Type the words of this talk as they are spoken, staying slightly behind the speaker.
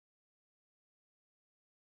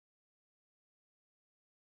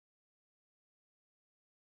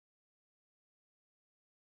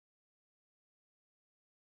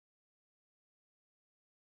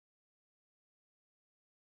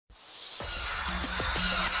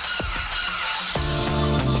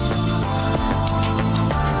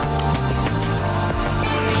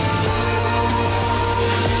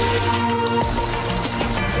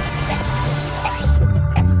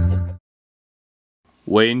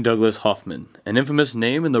Wayne Douglas Hoffman, an infamous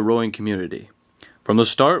name in the rowing community. From the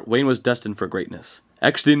start, Wayne was destined for greatness.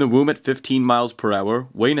 Exiting the womb at 15 miles per hour,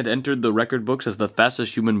 Wayne had entered the record books as the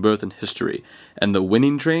fastest human birth in history, and the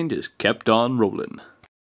winning train just kept on rolling.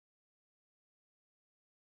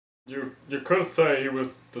 You could say he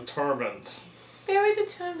was determined. Very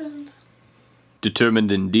determined.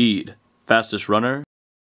 Determined indeed. Fastest runner,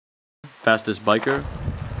 fastest biker,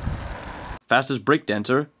 fastest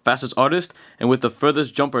breakdancer, fastest artist, and with the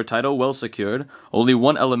furthest jumper title well secured, only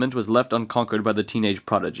one element was left unconquered by the teenage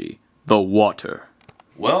prodigy: the water.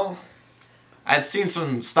 Well, I'd seen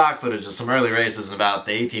some stock footage of some early races in about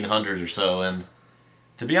the 1800s or so, and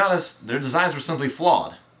to be honest, their designs were simply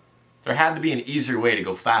flawed. There had to be an easier way to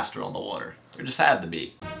go faster on the water. There just had to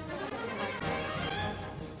be.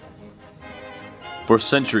 For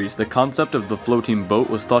centuries, the concept of the floating boat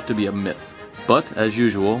was thought to be a myth. But, as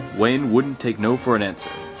usual, Wayne wouldn't take no for an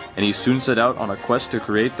answer, and he soon set out on a quest to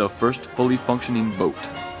create the first fully functioning boat.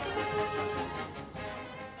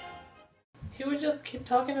 He would just keep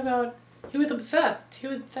talking about, he was obsessed. He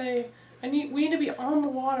would say, we need to be on the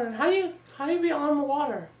water. And how do you be on the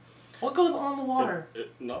water? What goes on the water?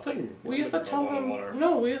 Nothing. We used to tell him,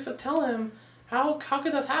 no, we used to tell him, how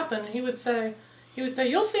could this happen? He would say,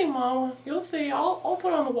 you'll see, Mama, you'll see, I'll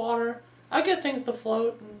put on the water. I get things to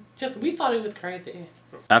float. And we thought he was crazy.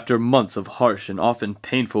 After months of harsh and often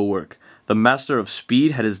painful work, the master of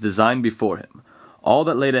speed had his design before him. All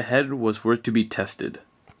that laid ahead was for it to be tested.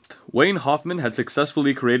 Wayne Hoffman had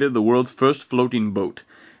successfully created the world's first floating boat,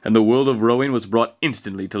 and the world of rowing was brought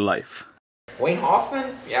instantly to life. Wayne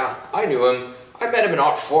Hoffman? Yeah, I knew him. I met him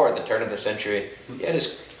in '04 at the turn of the century. He had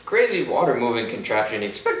his crazy water-moving contraption. He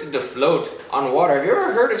expected to float on water. Have you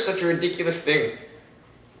ever heard of such a ridiculous thing?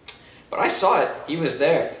 But I saw it. He was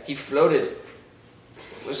there. He floated.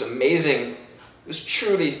 It was amazing. It was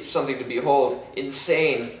truly something to behold.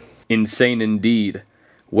 Insane. Insane indeed.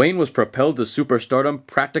 Wayne was propelled to superstardom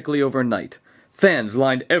practically overnight. Fans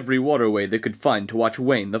lined every waterway they could find to watch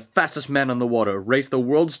Wayne, the fastest man on the water, race the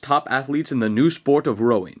world's top athletes in the new sport of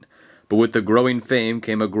rowing. But with the growing fame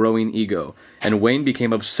came a growing ego, and Wayne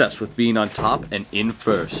became obsessed with being on top and in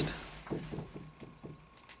first.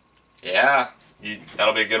 Yeah.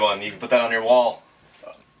 That'll be a good one. You can put that on your wall.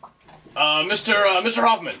 Mr.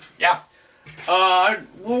 Hoffman. Yeah.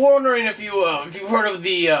 We're wondering if you've heard of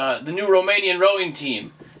the new Romanian rowing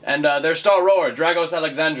team and their star rower, Dragos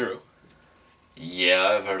Alexandru.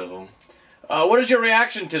 Yeah, I've heard of them. What is your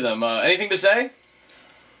reaction to them? Anything to say?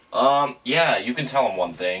 Yeah, you can tell him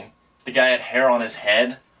one thing. If the guy had hair on his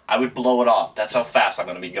head, I would blow it off. That's how fast I'm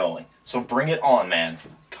gonna be going. So bring it on, man.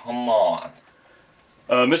 Come on.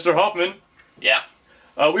 Mr. Hoffman. Yeah.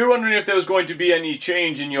 We were wondering if there was going to be any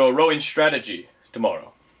change in your rowing strategy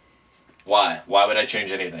tomorrow. Why? Why would I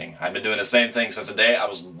change anything? I've been doing the same thing since the day I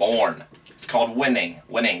was born. It's called winning.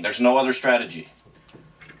 Winning. There's no other strategy.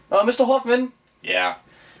 Mr. Hoffman? Yeah.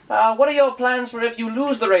 What are your plans for if you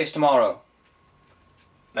lose the race tomorrow?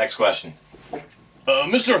 Next question.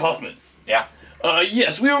 Mr. Hoffman? Yeah.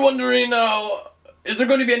 Yes, we were wondering, is there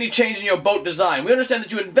going to be any change in your boat design? We understand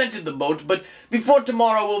that you invented the boat, but before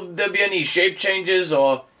tomorrow, will there be any shape changes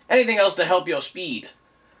or anything else to help your speed?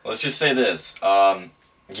 Let's just say this.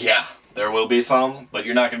 Yeah, there will be some, but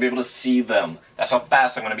you're not going to be able to see them. That's how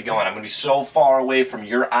fast I'm going to be going. I'm going to be so far away from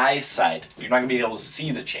your eyesight, you're not going to be able to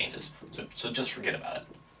see the changes. So just forget about it.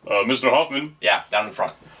 Mr. Hoffman? Yeah, down in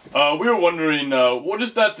front. We were wondering, what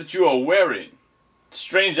is that you are wearing?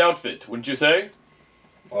 Strange outfit, wouldn't you say?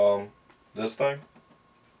 This thing?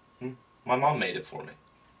 My mom made it for me.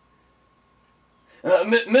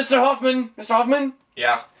 Mr. Hoffman? Mr. Hoffman?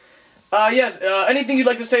 Yeah. Yes, anything you'd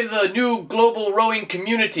like to say to the new global rowing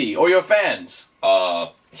community or your fans?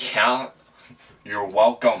 Yeah. You're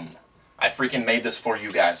welcome. I freaking made this for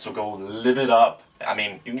you guys, so go live it up. I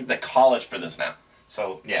mean, you can get to college for this now.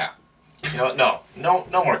 So, yeah. You know what?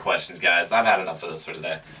 No more questions, guys. I've had enough of this for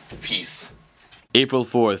today. Peace. April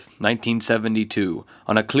 4th, 1972.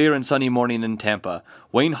 On a clear and sunny morning in Tampa,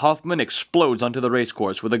 Wayne Hoffman explodes onto the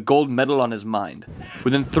racecourse with a gold medal on his mind.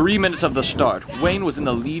 Within 3 minutes of the start, Wayne was in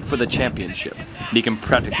the lead for the championship, and he can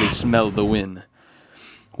practically smell the win.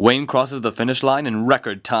 Wayne crosses the finish line in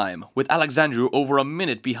record time, with Alexandru over a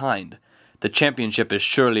minute behind. The championship is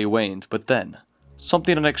surely Wayne's, but then,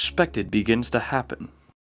 something unexpected begins to happen.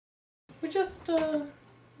 We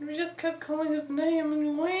just kept calling his name,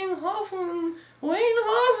 and Wayne Hoffman, we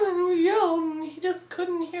yelled, and he just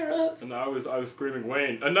couldn't hear us. And I was screaming,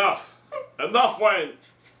 Wayne, enough! Enough, Wayne!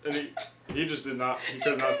 And he just did not, he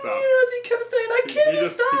could not stop. He kept saying, I can't be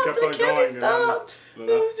stopped, he kept on going, stop. And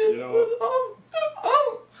then, you know what?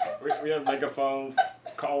 We had megaphones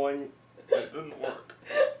calling, it didn't work.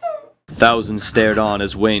 Thousands stared on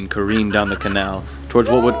as Wayne careened down the canal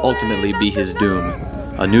towards what would ultimately be his doom.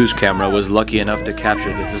 A news camera was lucky enough to capture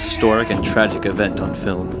this historic and tragic event on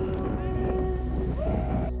film.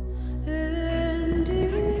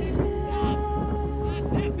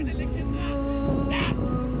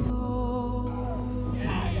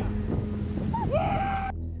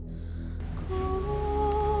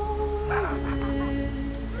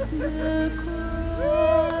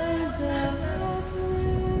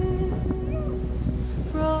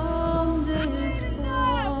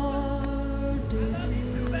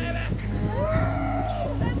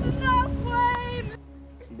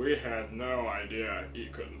 We had no idea he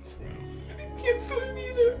couldn't swim. I can't swim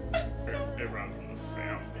either. It runs in the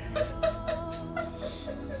family.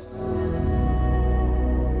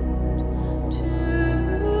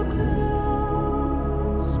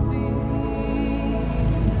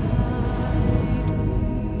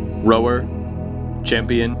 Rower,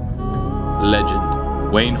 champion,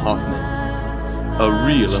 legend, Wayne Hoffman, a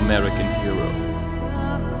real American hero.